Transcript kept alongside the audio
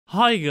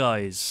Hi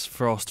guys,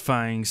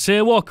 FrostFangs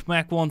here, welcome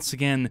back once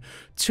again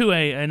to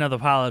another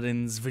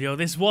Paladins video.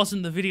 This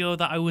wasn't the video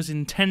that I was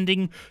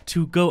intending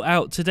to go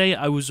out today.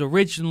 I was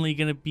originally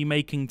going to be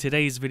making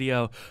today's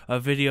video a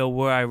video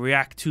where I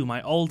react to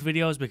my old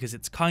videos because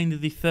it's kind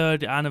of the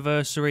 3rd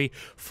anniversary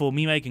for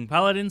me making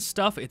Paladins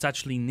stuff. It's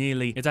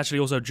actually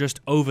also just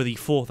over the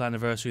 4th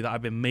anniversary that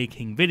I've been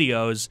making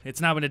videos.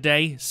 It's now been a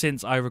day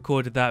since I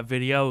recorded that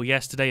video.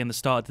 Yesterday and the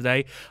start of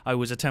today, I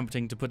was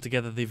attempting to put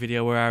together the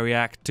video where I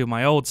react to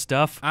my old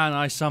stuff, and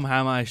I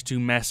somehow managed to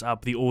mess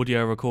up the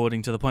audio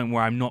recording to the point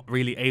where I'm not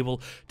really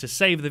able to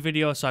save the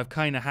video, so I've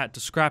kind of had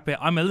to scrap it.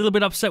 I'm a little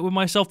bit upset with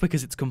myself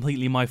because it's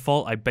completely my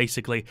fault. I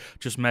basically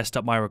just messed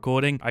up my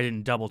recording. I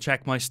didn't double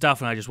check my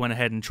stuff and I just went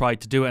ahead and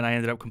tried to do it, and I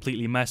ended up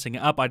completely messing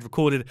it up. I'd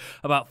recorded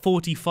about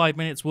 45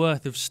 minutes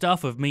worth of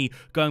stuff of me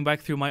going back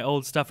through my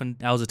old stuff, and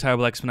that was a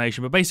terrible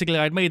explanation, but basically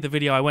I'd made the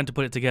video, I went to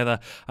put it together,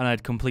 and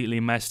I'd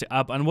completely messed it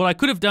up. And what I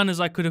could have done is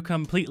I could have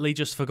completely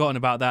just forgotten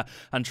about that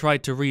and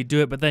tried to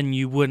redo it, but then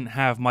you wouldn't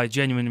have my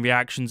genuine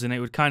reactions and it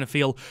would kind of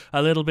feel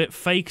a little bit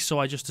fake, so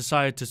I just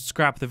decided to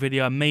scrap the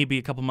video, and maybe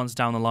a couple months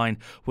down the line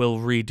we'll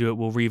redo it,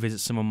 we'll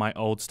revisit some of my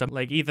old stuff.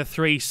 Like either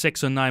 3,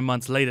 6 or 9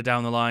 months later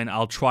down the line,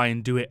 I'll try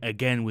and do it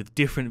again with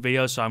different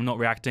videos so I'm not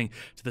reacting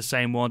to the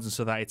same ones and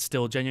so that it's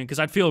still genuine, because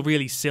I'd feel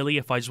really silly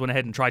if I just went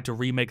ahead and tried to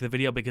remake the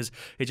video because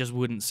it just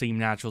wouldn't seem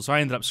natural. So I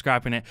ended up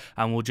scrapping it,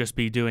 and we'll just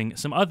be doing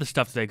some other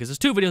stuff today because there's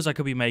 2 videos I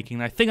could be making,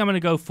 and I think I'm going to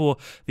go for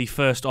the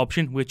first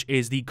option, which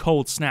is the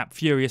COLDSNAP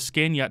FURIA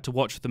skin. You had to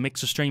watch the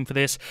mixer stream for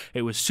this.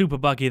 It was super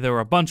buggy, there were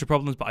a bunch of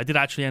problems, but I did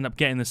actually end up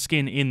getting the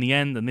skin in the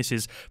end, and this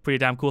is pretty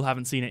damn cool.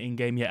 Haven't seen it in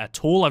game yet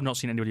at all. I've not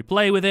seen anybody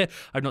play with it.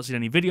 I've not seen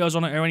any videos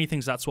on it or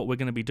anything, so that's what we're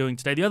going to be doing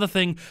today. The other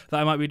thing that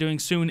I might be doing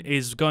soon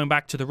is going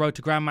back to the Road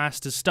to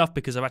Grandmasters stuff,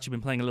 because I've actually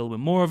been playing a little bit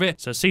more of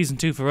it. So Season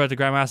 2 for Road to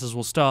Grandmasters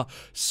will start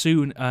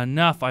soon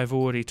enough. I've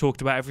already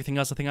talked about everything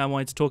else I think I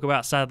wanted to talk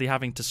about, sadly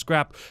having to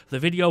scrap the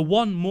video.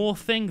 One more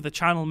thing, the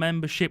channel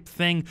membership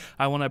thing.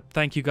 I want to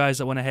thank you guys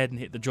that went ahead and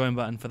hit the join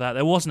button for that.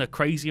 There wasn't a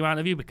crazy amount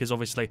of you because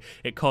obviously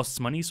it costs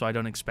money, so I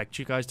don't expect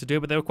you guys to do it,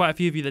 but there were quite a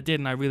few of you that did,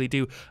 and I really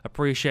do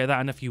appreciate that.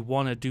 And if you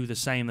want to do the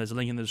same, there's a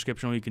link in the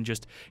description, or you can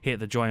just hit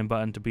the join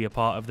button to be a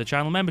part of the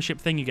channel membership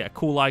thing. You get a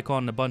cool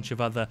icon and a bunch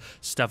of other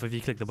stuff. If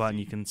you click the button,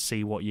 you can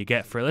see what you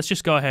get for it. Let's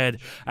just go ahead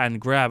and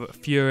grab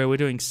Furia. We're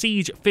doing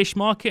Siege Fish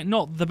Market.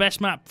 Not the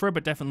best map for it,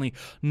 but definitely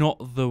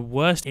not the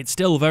worst. It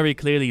still very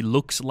clearly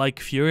looks like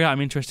Furia.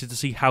 I'm interested to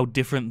see how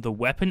different the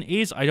weapon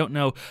is. I don't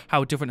know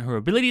how different her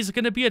abilities are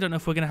going to be. I don't know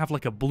if we're going to have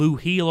like a blue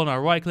heal on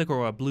our right click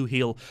or a blue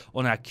heal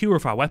on our Q, or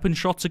if our weapon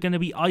shots are going to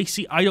be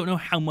icy. I don't know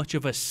how much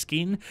of a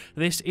skin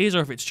this is,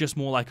 or if it's just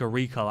more like a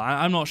recolor.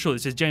 I'm not sure.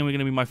 This is genuinely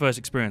going to be my first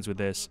experience with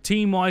this.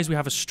 Team-wise, we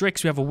have a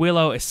Strix, we have a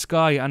Willow, a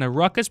Skye, and a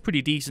Ruckus.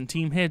 Pretty decent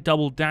team here.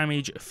 Double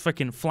damage,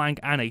 freaking flank,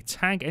 and a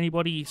tank.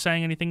 Anybody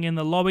saying anything in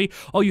the lobby?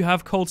 Oh, you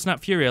have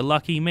COLDSNAP Furia.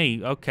 Lucky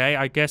me. Okay,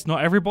 I guess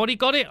not everybody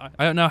got it.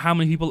 I don't know how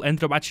many people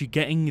ended up actually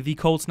getting the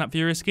COLDSNAP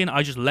Furia skin.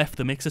 I just left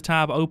the mixer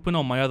tab open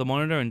on my other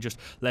monitor and just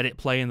let it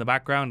play in the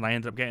background, and I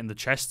ended up getting the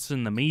chests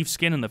and the Meve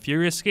skin and the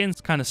Furia skin.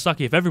 It's kind of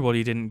sucky if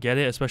everybody didn't get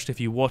it, especially if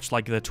you watched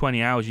like the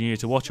 20 hours you needed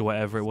to watch or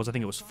whatever it was. I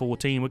think it was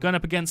 14. We're going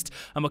up against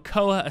a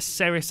Makoa, a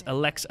Ceres, a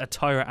Lex, a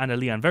Tyra, and a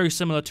Leon. Very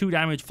similar, 2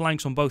 damage,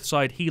 flanks on both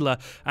sides, healer,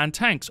 and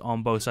tanks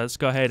on both sides. Let's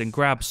go ahead and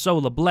grab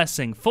Solar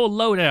Blessing, full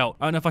loadout.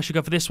 I don't know if I should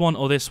go for this one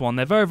or this one.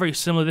 They're very, very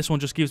similar. This one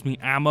just gives me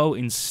ammo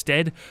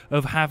instead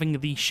of having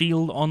the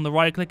shield on the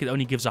right click. It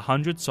only gives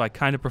 100, so I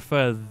kind of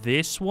prefer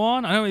this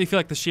one. I don't really feel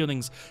like the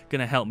shielding's going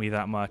to help me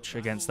that much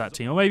against that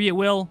team. Or maybe it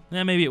will.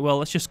 Yeah, maybe it will.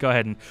 Let's just go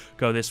ahead and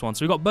go this one.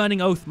 So we've got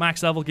Burning Oath,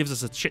 max level, gives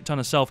us a shit ton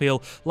of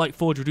self-heal. Light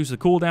Forge reduces the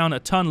cooldown,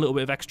 a little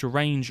bit of extra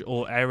range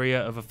or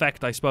area of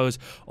effect, I suppose,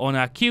 on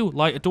our Q.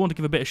 Light Adorn to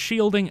give a bit of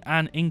shielding,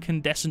 and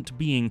Incandescent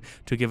Being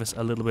to give us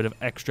a little bit of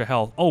extra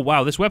health. Oh,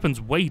 wow, this weapon's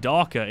way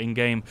darker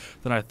in-game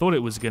than I thought it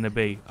was going to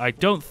be. I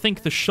don't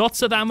think the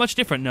shots are that much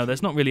different. No,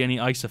 there's not really any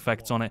ice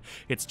effects on it.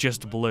 It's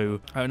just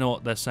blue. I don't know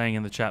what they're saying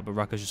in the chat, but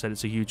Ruckus just said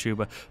it's a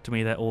YouTuber. To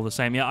me, they're all the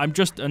same. Yeah, I'm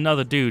just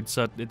another dude,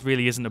 so it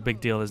really isn't a big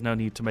deal. There's no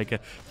need to make a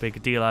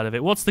big deal out of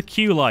it. What's the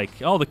Q like?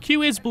 Oh, the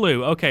Q is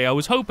blue. Okay, I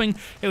was hoping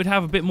it would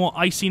have a bit more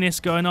iciness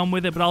going on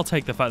with it, but I'll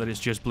take the fact that it's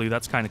just blue.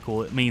 That's kind of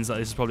cool. It means that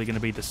this is probably going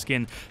to be the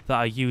skin that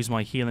I use.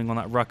 My healing on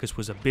that Ruckus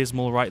was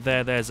abysmal right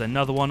there. There's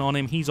another one on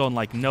him. He's on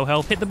like no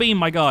health. Hit the beam,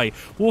 my guy.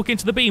 Walk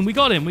into the beam. We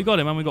got him,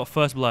 and we got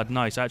first blood.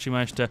 Nice. I actually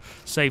managed to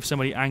save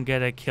somebody and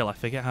get a kill. I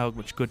forget how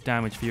much good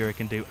damage Furia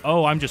can do.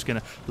 Oh, I'm just going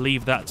to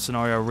leave that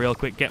scenario real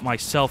quick, get my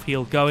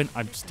self-heal going.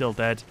 I'm still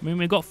dead. I mean,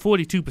 we got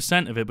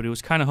 42% of it, but it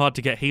was kind of hard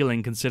to get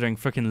healing considering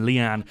frickin'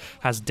 Leon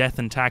has death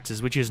and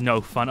taxes, which is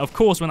no fun. Of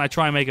course, when I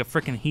try and make a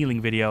frickin'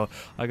 healing video,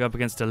 I go up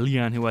against a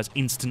Leon who has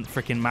instant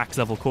frickin' max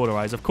level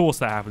cauterize. Of course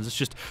that happens. It's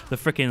just the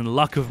frickin'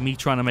 luck of me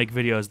trying to make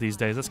videos these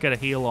days. Let's get a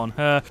heal on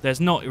her.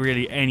 There's not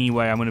really any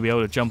way I'm going to be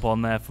able to jump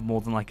on there for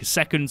more than like a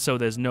second, so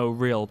there's no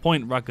real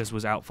point. Ruckus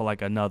was out for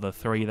like another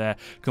 3 there,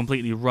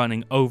 completely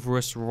running over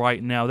us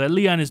right now. Their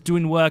Leon is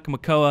doing work,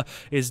 Makoa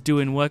is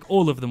doing work.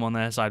 All of them on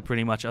their side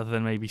pretty much, other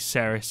than maybe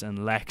Ceres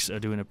and Lex are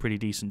doing a pretty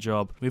decent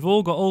job. We've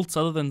all got ults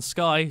other than on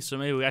Skye, so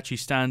maybe we actually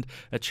stand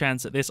a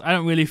chance at this. I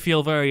don't really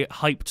feel very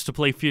hyped to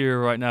play Furia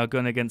right now,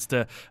 going against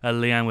a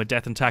Lian with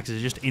Death and Taxes.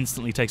 It just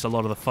instantly takes a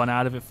lot of the fun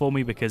out of it for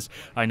me, because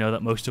I know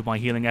that most of my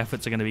healing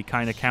efforts are going to be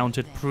kind of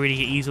countered pretty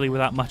easily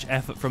without much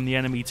effort from the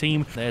enemy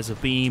team. There's a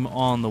beam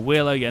on the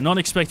Willow. Yeah, not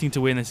expecting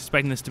to win this,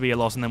 expecting this to be a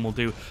loss, and then we'll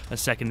do a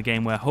second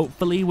game where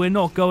hopefully we're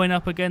not going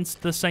up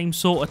against the same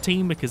sort of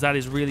team, because that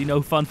is really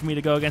no fun for me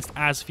to go against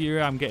as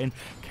Furia. I'm getting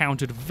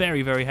countered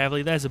very, very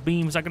heavily. There's a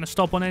beam. Is that going to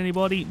stop on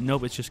anybody?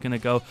 Nope, it's just going to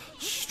go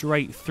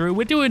straight through.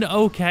 We're doing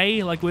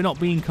okay. Like, we're not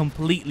being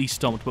completely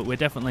stomped, but we're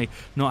definitely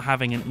not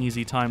having an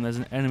easy time. There's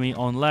an enemy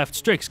on left.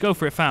 Strix, go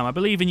for it, fam. I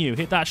believe in you.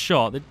 Hit that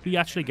shot. Did we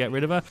actually get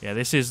rid of her? Yeah,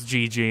 this is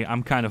GG.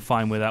 I'm kind of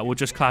fine with that. We'll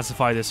just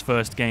classify this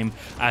first game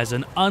as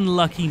an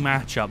unlucky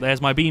matchup.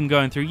 There's my beam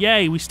going through.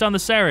 Yay, we stunned the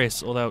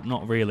Ceres. Although,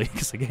 not really,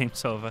 because the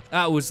game's over.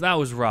 That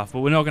was rough, but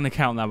we're not going to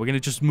count that. We're going to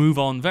just move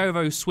on very,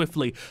 very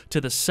swiftly to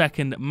the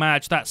second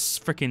match. That's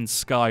freaking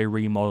Skye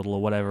remodel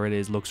or whatever it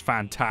is looks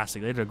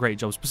fantastic. They did a great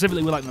job,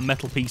 specifically with like the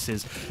metal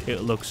pieces.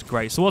 It looks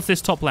great. So what's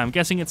this top lane? I'm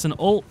guessing it's an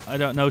ult. I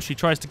don't know. She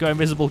tries to go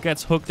invisible,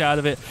 gets hooked out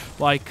of it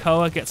by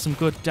Koa, gets some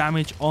good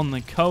damage on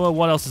the Koa.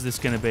 What else is this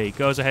going to be?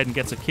 Goes ahead and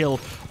gets a kill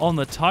on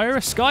the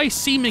Tyra. Skye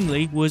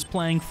seemingly was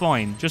playing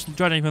fine. Just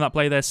judging from that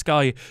play there,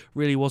 Skye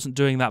really wasn't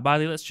doing that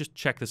badly. Let's just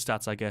check the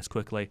stats, I guess,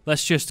 quickly.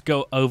 Let's just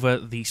go over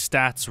the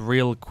stats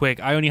real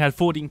quick. I only had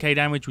 14k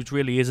damage, which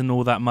really isn't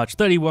all that much.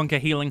 31k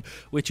healing,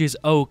 which is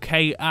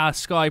okay.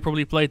 Skye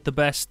probably played the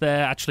best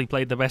there. Actually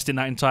played the best in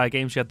that entire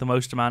game. She had the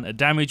most amount of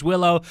damage.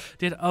 Willow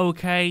did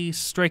okay.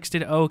 Strix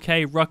did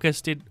okay.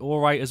 Ruckus did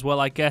alright as well,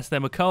 I guess.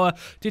 Their Makoa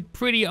did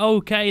pretty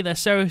okay. Their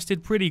Ceres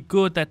did pretty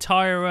good. Their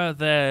Tyra,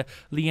 their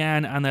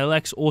Lian, and their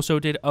Lex also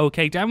did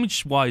okay.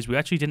 Damage-wise, we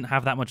actually didn't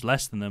have that much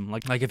less than them.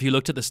 Like if you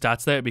looked at the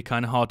stats there, it'd be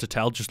kind of hard to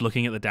tell just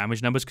looking at the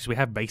damage numbers, because we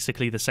have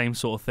basically the same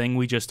sort of thing.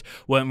 We just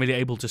weren't really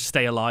able to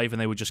stay alive,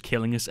 and they were just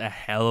killing us a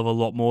hell of a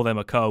lot more. Their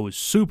Makoa was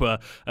super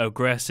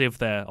aggressive.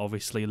 There,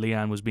 obviously,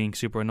 Lian was being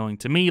super annoying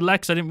to me.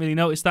 Lex, I didn't really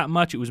notice that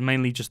much. It was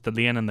mainly just the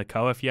Lian and the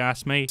Koa, if you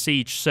ask me.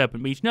 Siege,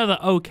 Serpent Beach, another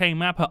okay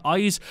map. Her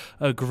eyes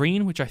are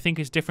green, which I think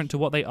is different to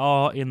what they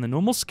are in the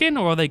normal skin,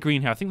 or are they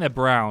green here? I think they're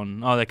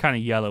brown. Oh, they're kind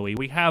of yellowy.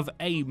 We have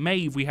a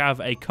Maeve, we have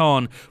a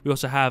Khan, we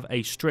also have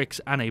a Strix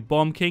and a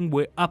Bomb King.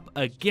 We're up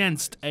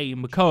against a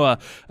Makoa,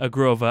 a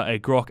Grover, a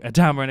Grok, a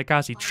Dammer, and a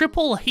Cassie.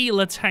 Triple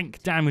healer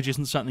tank damage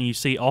isn't something you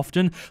see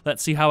often.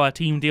 Let's see how our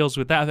team deals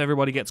with that. If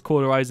everybody gets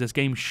cauterized, this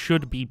game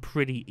should be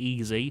pretty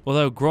easy.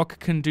 Although Grok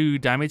can do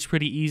damage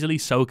pretty easily,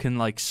 so can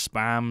like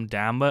Spam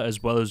Damber,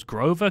 as well as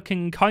Grover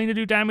can kind of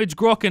do damage.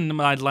 Grok and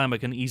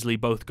Lambert can easily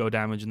both go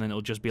damage, and then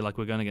it'll just be like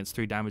we're going against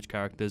 3 damage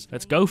characters.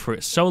 Let's go for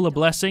it. Solar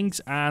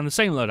Blessings and the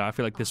same loadout. I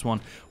feel like this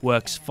one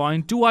works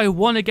fine. Do I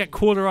want to get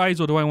cauterized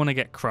or do I want to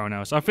get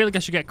Chronos? I feel like I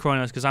should get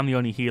Chronos because I'm the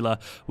only healer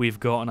we've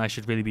got, and I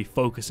should really be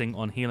focusing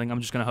on healing.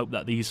 I'm just going to hope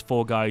that these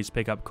 4 guys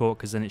pick up Court,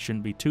 because then it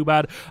shouldn't be too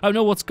bad. I don't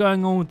know what's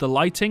going on with the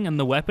lighting and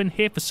the weapon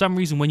here. For some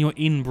reason, when you're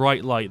in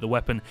bright light, the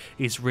weapon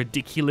is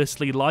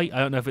ridiculously light. I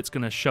don't know if it's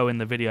going to show in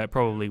the video. It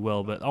probably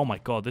will, but oh my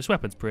god, this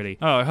weapon's pretty.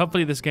 Oh,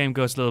 hopefully this game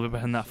goes a little bit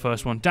better than that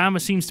first one.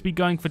 Damber seems to be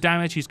going for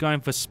damage. He's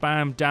going for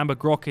spam. Damber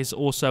Grok is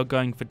also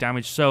going for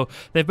damage. So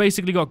they've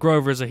basically got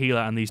Grover as a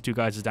healer and these 2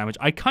 guys as damage.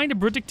 I kind of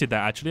predicted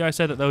that, actually. I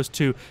said that those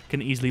 2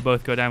 can easily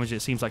both go damage.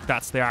 It seems like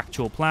that's their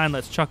actual plan.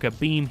 Let's chuck a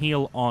beam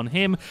heal on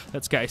him.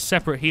 Let's get a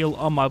separate heal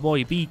on my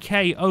boy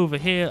BK over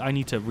here. I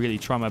need to really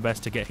try my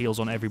best to get heals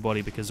on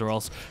everybody, because or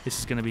else this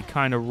is going to be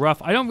kind of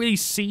rough. I don't really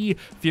see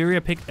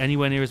Furia picked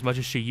anywhere near as much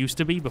as she used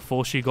to be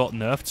before she got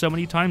nerfed so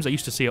many times. I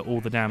used to see it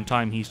all the damn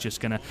time. He's just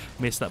going to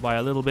miss that by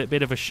a little bit.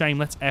 Bit of a shame.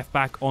 Let's F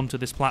back onto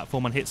this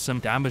platform and hit some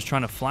Damber's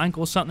trying to flank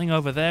or something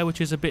over there,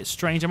 which is a bit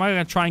strange. Am I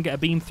going to try and get a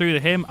beam through to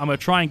him? I'm going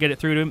to try and get it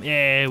through to him.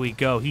 There we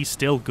go. He's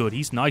still good.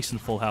 He's nice and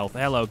full health.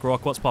 Hello,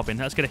 Grok. What's popping?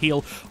 Let's get a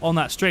heal on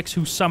that Strix,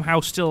 who's somehow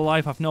still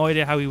alive. I've no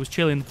idea how he was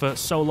chilling for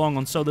so long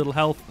on so little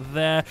health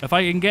there. If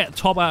I can get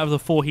top out of the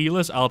 4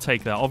 healers, I'll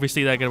take that.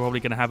 Obviously, they're probably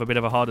going to have a bit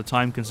of a harder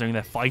time considering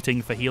they're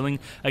fighting for healing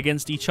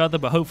against each other,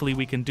 but hopefully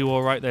we can do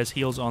all right. There's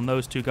heals on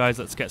those 2 guys.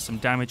 Let's get some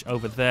damage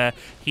over there.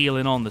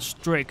 Healing on the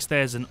Strix.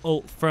 There's an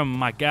ult from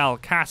my gal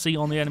Cassie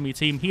on the enemy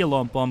team. Heal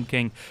on Bomb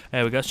King.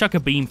 There we go. Let's chuck a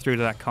beam through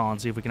to that Khan,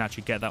 see if we can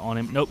actually get that on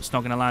him. Nope, it's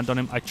not going to land on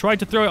him. I tried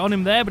to throw it on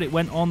him there, but it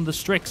went on the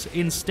Strix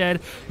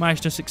instead.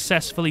 Managed to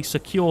successfully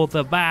secure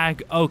the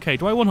bag. Okay,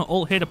 do I want to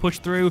ult here to push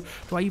through?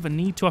 Do I even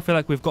need to? I feel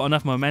like we've got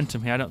enough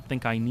momentum here. I don't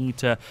think I need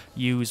to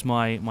use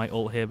my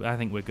ult here, but I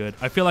think we're good.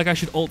 I feel like I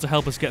should ult to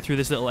help us get through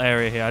this little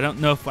area here. I don't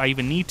know if I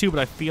even need to, but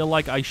I feel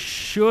like I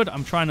should.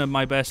 I'm trying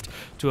my best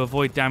to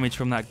avoid damage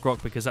from that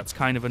Grok, because that's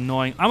kind of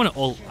annoying. I'm going to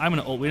ult. I'm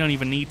going to ult. We don't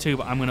even need to,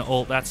 but I'm going to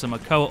ult. That's a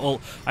Makoa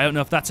ult. I don't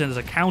know if that's as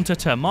a counter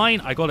to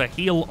mine. I got a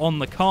heal on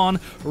the Khan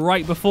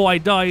right before I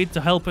died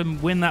to help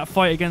him win that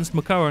fight against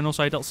Makoa, and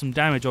also I dealt some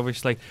damage,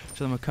 obviously,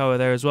 to the Makoa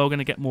there as well. We're going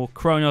to get more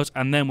Chronos,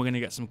 and then we're going to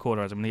get some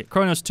Cauterize. I'm going to get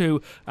Chronos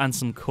 2 and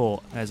some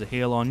Court. There's a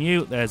heal on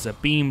you. There's a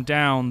beam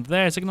down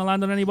there. Is it going to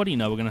land on anybody?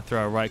 No, we're going to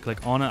throw a right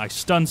click on it. I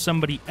stunned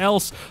somebody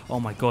else. Oh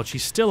my god,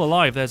 she's still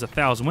alive. There's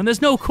 1,000. When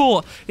there's no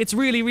Court, it's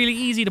really, really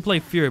easy to play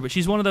Furia, but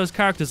she's one of those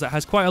characters characters that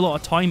has quite a lot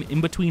of time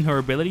in between her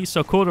abilities,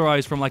 so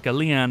Cauterize from like a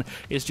Leanne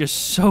is just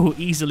so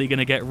easily going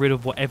to get rid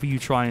of whatever you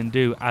try and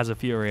do as a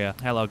Furia.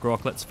 Hello,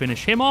 Grok. Let's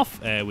finish him off.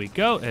 There we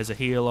go. There's a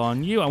heal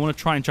on you. I want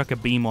to try and chuck a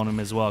beam on him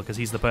as well, because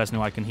he's the person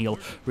who I can heal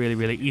really,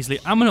 really easily.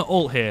 I'm going to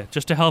ult here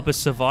just to help us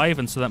survive,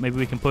 and so that maybe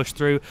we can push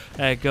through.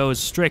 There goes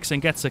Strix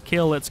and gets a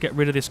kill. Let's get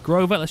rid of this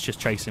Grover. Let's just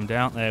chase him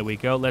down. There we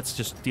go. Let's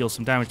just deal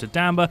some damage to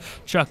Damba.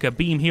 Chuck a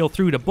beam heal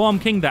through the Bomb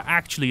King that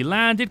actually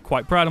landed.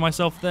 Quite proud of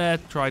myself there.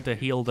 Tried to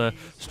heal the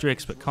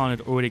Strix, but Khan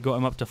had already got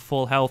him up to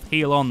full health.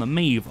 Heal on the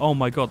Meave. Oh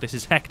my god, this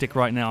is hectic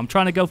right now. I'm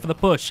trying to go for the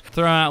push.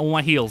 Throw out all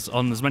my heals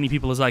on as many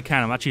people as I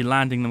can. I'm actually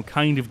landing them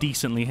kind of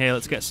decently here.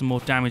 Let's get some more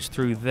damage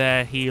through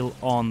there. Heal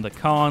on the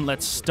Khan.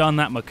 Let's stun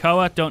that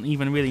Makoa. Don't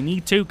even really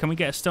need to. Can we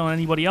get a stun on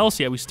anybody else?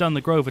 Yeah, we stunned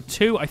the Grover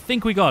too. I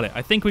think we got it.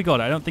 I think we got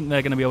it. I don't think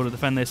they're going to be able to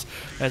defend this.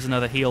 There's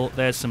another heal.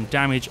 There's some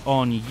damage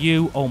on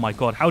you. Oh my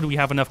god, how do we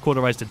have enough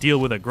Cauterize to deal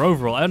with a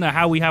Grover? I don't know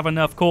how we have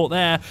enough caught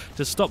there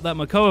to stop that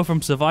Makoa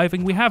from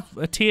surviving. We have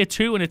a tier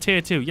 2 and a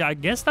tier 2. Yeah, I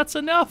guess that's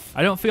enough.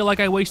 I don't feel like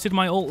I wasted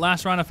my ult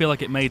last round. I feel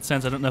like it made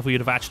sense. I don't know if we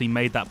would have actually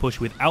made that push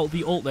without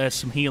the ult. There's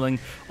some healing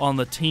on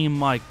the team.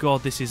 My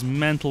god, this is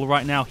mental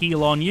right now.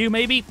 Heal on you,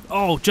 maybe?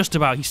 Oh, just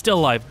about. He's still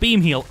alive.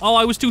 Beam heal. Oh,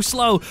 I was too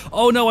slow.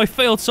 Oh no, I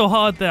failed so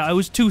hard there. I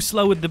was too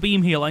slow with the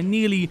beam heal. I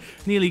nearly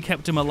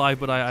kept him alive,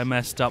 but I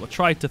messed up. I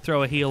tried to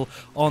throw a heal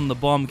on the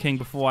Bomb King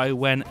before I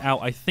went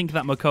out. I think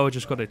that Makoa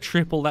just got a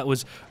triple. That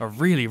was a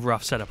really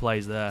rough set of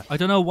plays there. I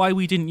don't know why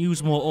we didn't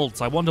use more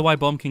ults. I wonder why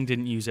Bomb King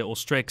didn't use it, or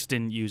Strix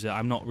didn't use it.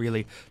 I'm not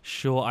really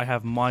sure. I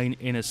have mine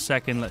in a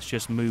second. Let's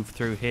just move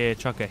through here.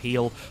 Chuck a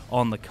heal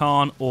on the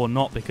Khan, or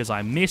not, because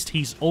I missed.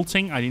 He's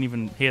ulting. I didn't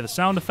even hear the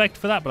sound effect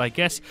for that, but I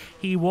guess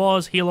he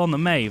was. Heal on the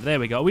Maeve. There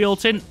we go. Are we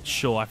ulting?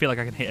 Sure. I feel like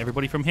I can hit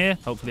everybody from here.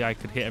 Hopefully I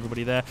could hit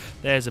everybody there.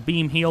 There's a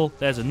beam heal.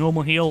 There's a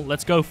normal heal.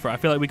 Let's go for it. I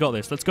feel like we got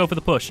this. Let's go for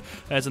the push.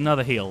 There's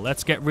another heal.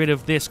 Let's get rid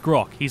of this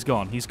Grok. He's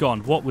gone. He's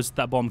gone. What was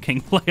that Bomb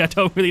King play? I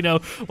don't really know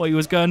what he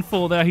was going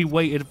for there. He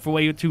waited for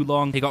way too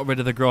long. He got rid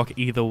of the Grok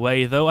either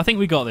way, though. I think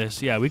we got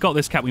this. Yeah, we got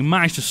this, Cap. We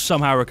managed to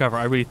somehow recover.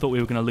 I really thought we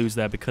were going to lose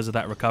there because of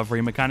that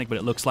recovery mechanic, but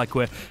it looks like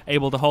we're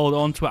able to hold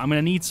on to it. I'm going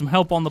to need some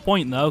help on the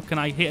point, though. Can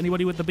I hit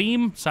anybody with the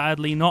beam?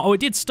 Sadly not. Oh, it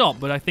did stop,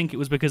 but I think it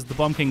was because the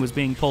Bomb King was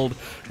being pulled.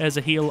 There's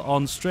a heal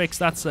on Strix.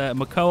 That's a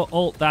Makoa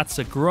ult. That's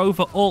a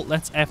Grover ult.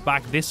 Let's F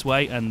back this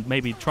way and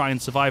maybe try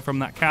and survive from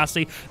that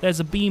Cassie. There's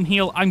a beam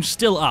heal. I'm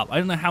still up. I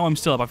don't know how I'm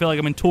still up. I feel like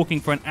I've been talking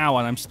for an hour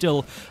and I'm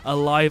still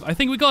alive. I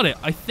think we got it.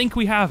 I think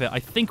we have it. I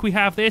think we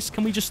have this.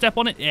 Can we just step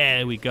on it?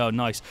 There we go.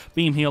 Nice.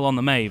 Beam heal on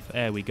the Maeve.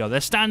 There we go.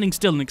 They're standing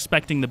still and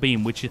expecting the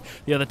beam, which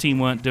the other team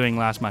weren't doing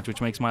last match,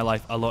 which makes my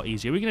life a lot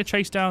easier. Are we going to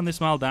chase down this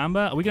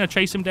Maldamba? Are we going to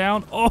chase him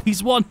down? Oh,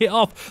 he's one hit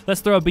off.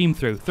 Let's throw a beam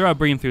through. Throw a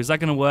beam through. Is that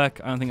going to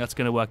work? I don't think that's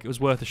going to work. It was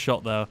worth a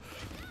shot, though.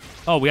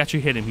 Oh, we actually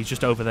hit him. He's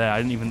just over there. I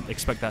didn't even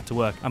expect that to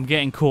work. I'm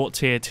getting caught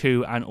tier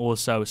 2 and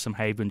also some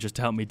Haven just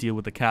to help me deal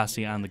with the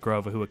Cassie and the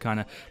Grover who are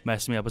kind of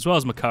messing me up, as well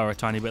as Makoa a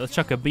tiny bit. Let's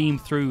chuck a beam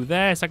through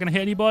there. Is that going to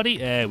hit anybody?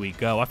 There we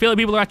go. I feel like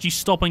people are actually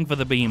stopping for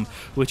the beam,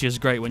 which is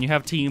great. When you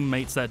have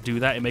teammates that do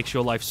that, it makes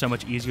your life so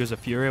much easier as a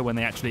Furia when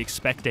they actually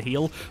expect a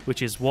heal,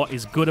 which is what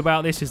is good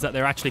about this, is that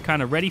they're actually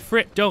kind of ready for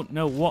it. Don't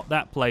know what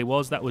that play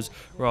was. That was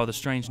rather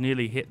strange.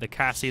 Nearly hit the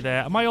Cassie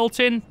there. Am I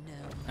ulting?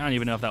 I don't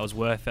even know if that was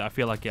worth it. I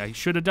feel like I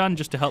should have done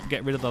just to help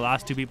get rid of the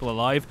last 2 people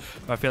alive.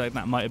 But I feel like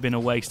that might have been a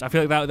waste. I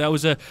feel like that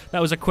was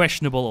a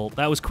questionable ult.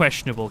 That was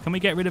questionable. Can we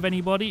get rid of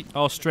anybody?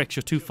 Oh, Strix,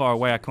 you're too far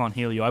away. I can't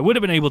heal you. I would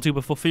have been able to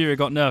before Furia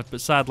got nerfed,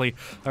 but sadly,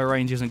 our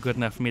range isn't good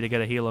enough for me to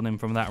get a heal on him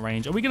from that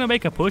range. Are we going to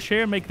make a push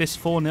here and make this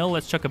 4-0?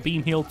 Let's chuck a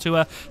beam heal to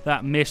her.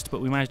 That missed,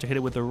 but we managed to hit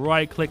it with the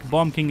right click.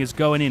 Bomb King is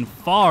going in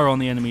far on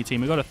the enemy team.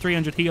 We got a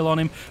 300 heal on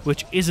him,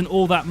 which isn't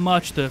all that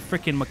much. The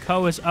freaking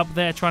Makoa's up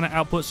there trying to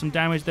output some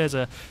damage. There's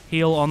a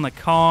heal on the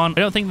Khan. I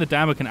don't think the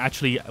Damba can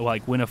actually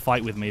like win a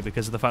fight with me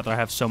because of the fact that I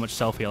have so much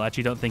self-heal. I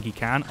actually don't think he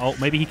can. Oh,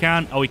 maybe he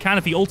can. Oh, he can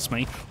if he ults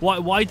me.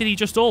 Why did he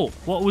just ult?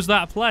 What was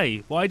that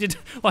play? Why did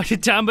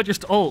Damba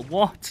just ult?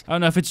 What? I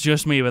don't know if it's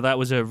just me, but that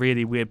was a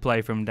really weird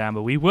play from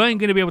Damba. We weren't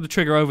going to be able to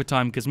trigger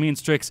overtime because me and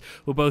Strix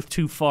were both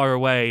too far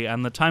away,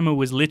 and the timer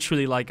was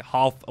literally like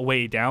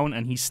halfway down,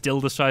 and he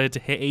still decided to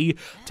hit E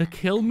to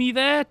kill me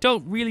there.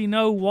 Don't really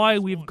know why.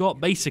 We've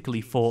got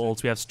basically 4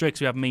 ults. We have Strix,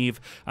 we have Meave,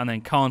 and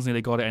then Khan's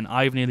nearly got it, and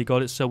I've nearly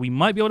got it, so we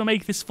might be able to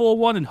make this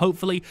 4-1, and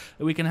hopefully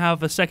we can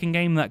have a second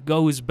game that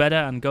goes better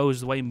and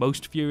goes the way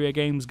most Furia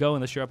games go,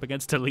 unless you're up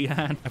against a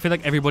Leanne. I feel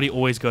like everybody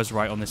always goes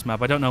right on this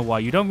map. I don't know why.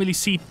 You don't really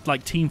see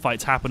like team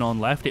fights happen on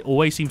left. It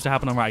always seems to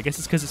happen on right. I guess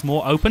it's because it's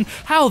more open.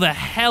 How the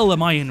hell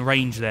am I in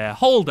range there?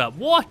 Hold up.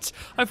 What?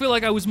 I feel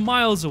like I was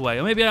miles away,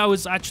 or maybe I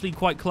was actually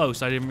quite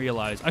close. I didn't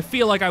realize. I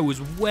feel like I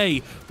was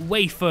way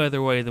further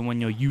away than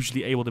when you're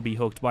usually able to be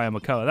hooked by a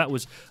Makoa. That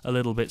was a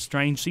little bit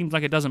strange. Seems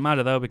like it doesn't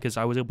matter though, because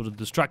I was able to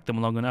distract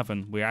them long enough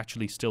and we're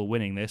actually still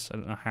winning this. I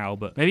don't know how,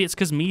 but maybe it's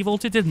because Meve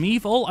ulted. Did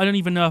Meve ult? I don't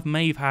even know if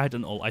Maeve had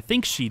an ult. I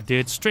think she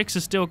did. Strix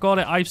has still got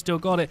it. I've still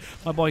got it.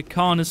 My boy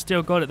Khan has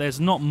still got it. There's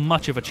not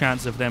much of a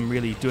chance of them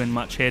really doing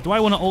much here. Do I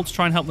want to ult to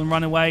try and help them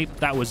run away?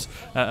 That was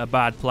a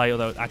bad play,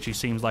 although it actually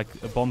seems like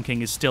Bomb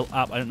King is still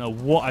up. I don't know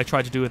what I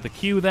tried to do with the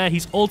Q there.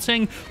 He's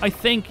ulting, I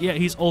think. Yeah,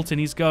 he's ulting.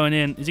 He's going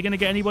in. Is he going to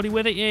get anybody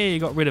with it? Yeah, you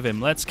got rid of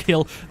him. Let's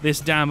kill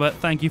this Damber.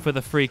 Thank you for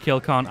the free kill,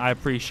 Khan. I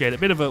appreciate it.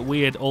 Bit of a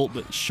weird ult,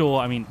 but sure.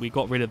 I mean, we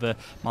got rid of the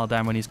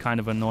Maldam when he's kind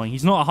of annoying.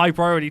 He's not a high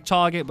priority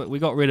target, but we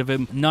got rid of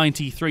him.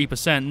 93%,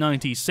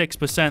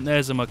 96%.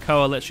 There's a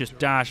Makoa. Let's just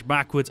dash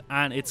backwards,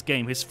 and it's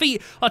game. His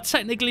feet are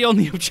technically on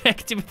the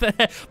objective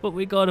there, but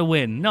we got to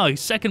win. No,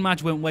 second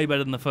match went way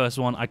better than the first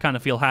one. I kind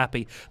of feel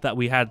happy that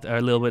we had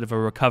a little bit of a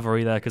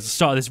recovery there, because the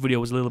start of this video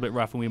was a little bit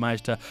rough, and we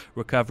managed to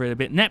recover it a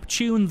bit.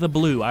 Neptune the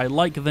Blue. I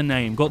like the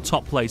name. Got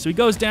top place. So he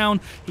goes down.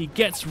 He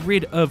gets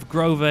rid of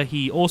Grover.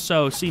 He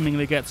also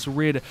seemingly gets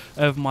rid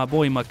of my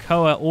boy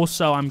Makoa.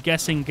 Also, I'm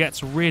guessing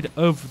gets rid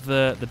of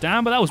the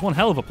Damber. That was one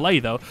hell of a play,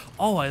 though.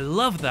 Oh, I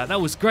love that.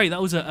 That was great.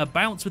 That was a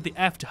bounce with the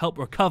F to help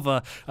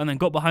recover, and then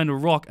got behind a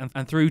rock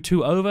and threw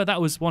 2 over.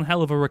 That was one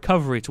hell of a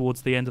recovery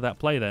towards the end of that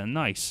play there.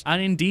 Nice.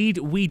 And indeed,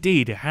 we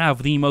did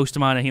have the most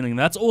amount of healing.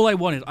 That's all I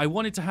wanted. I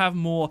wanted to have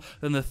more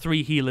than the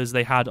 3 healers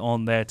they had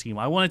on their team.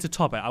 I wanted to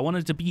top it. I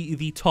wanted to be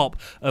the top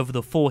of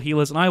the 4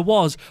 healers, and I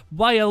was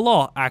by a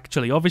lot,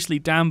 actually. Obviously,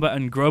 Damber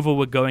and Grover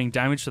were going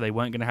damage, so they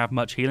weren't going to have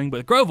much healing,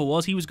 but Grover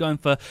was. He was going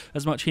for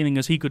as much healing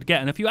as he could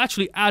get, and if you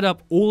actually add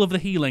up all of the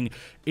healing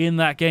in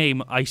that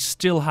game, I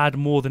still had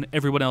more than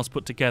everyone else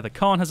put together.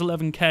 Khan has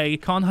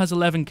 11k. Khan has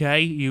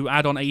 11k. You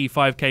add on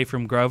 85k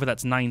from Grover,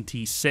 that's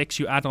 96.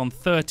 You add on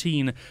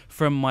 13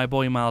 from my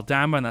boy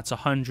Maldamba, and that's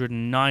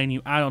 109.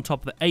 You add on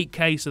top of the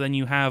 8k, so then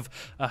you have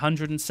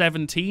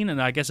 117,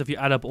 and I guess if you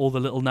add up all the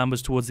little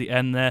numbers towards the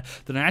end there,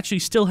 then I actually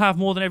still have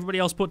more than everybody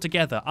else put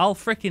together. I'll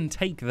fricking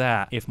take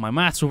that. If my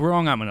maths were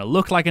wrong, I'm going to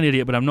look like an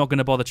idiot, but I'm not going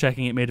to bother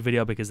checking it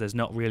mid-video because there's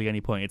not really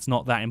any point. It's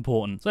not that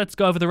important. So let's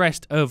go over the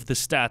rest of the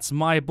stats.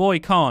 My boy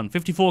Khan,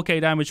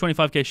 54k damage,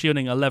 25k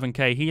shielding,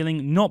 11k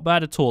healing. Not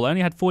bad at all. I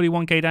only had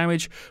 41k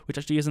damage, which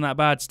actually isn't that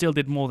bad. Still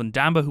did more than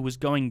Damber, who was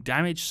going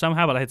damage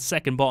somehow, but I had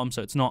second bottom,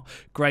 so it's not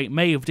great.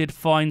 Maeve did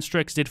fine.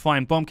 Strix did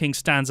fine. Bomb King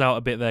stands out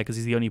a bit there because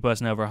he's the only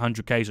person over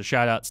 100k, so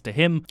shout-outs to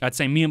him. I'd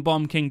say me and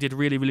Bomb King did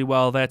really, really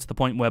well there, to the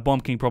point where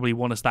Bomb King probably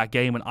won us that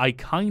game, and I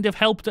kind of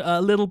helped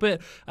a little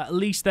bit, at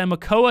least there.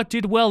 Makoa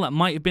did well. That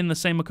might have been the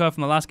same Makoa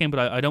from the last game, but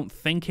I don't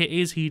think it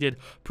is. He did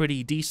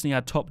pretty decent. He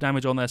had top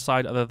damage on their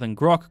side other than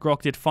Grok.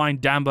 Grok did fine.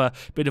 Damber,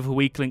 bit of a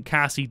weak link.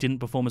 Cassie didn't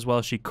perform as well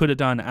as she could have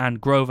done,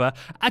 and Grover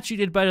actually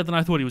did better than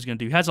I thought he was going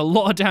to do. He has a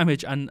lot of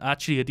damage and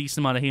actually a decent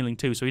amount of healing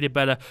too, so he did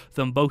better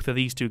than both of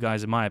these two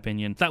guys in my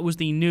opinion. That was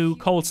the new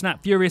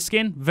COLDSNAP Furia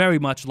skin. Very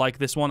much like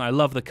this one. I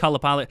love the color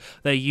palette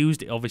they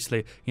used. It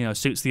obviously, you know,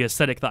 suits the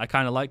aesthetic that I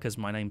kind of like because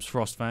my name's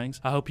FrostFangs.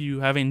 I hope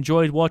you have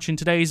enjoyed watching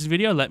today's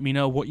video. Let me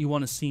know what you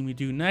want to see me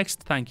do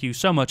next. Thank you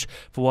so much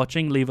for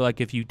watching. Leave a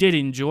like if you did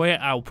enjoy it.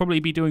 I'll probably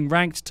be doing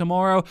ranked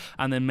tomorrow,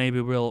 and then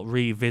maybe we'll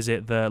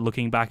revisit the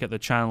looking back at the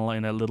channel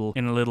in a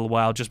little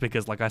while, just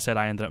because, like I said,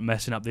 I ended up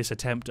messing up this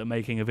attempt at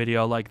making a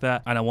video like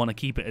that, and I want to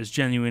keep it as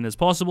genuine as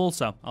possible.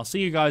 So I'll see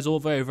you guys all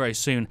very, very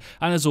soon,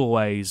 and as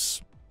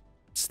always,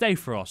 stay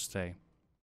frosty.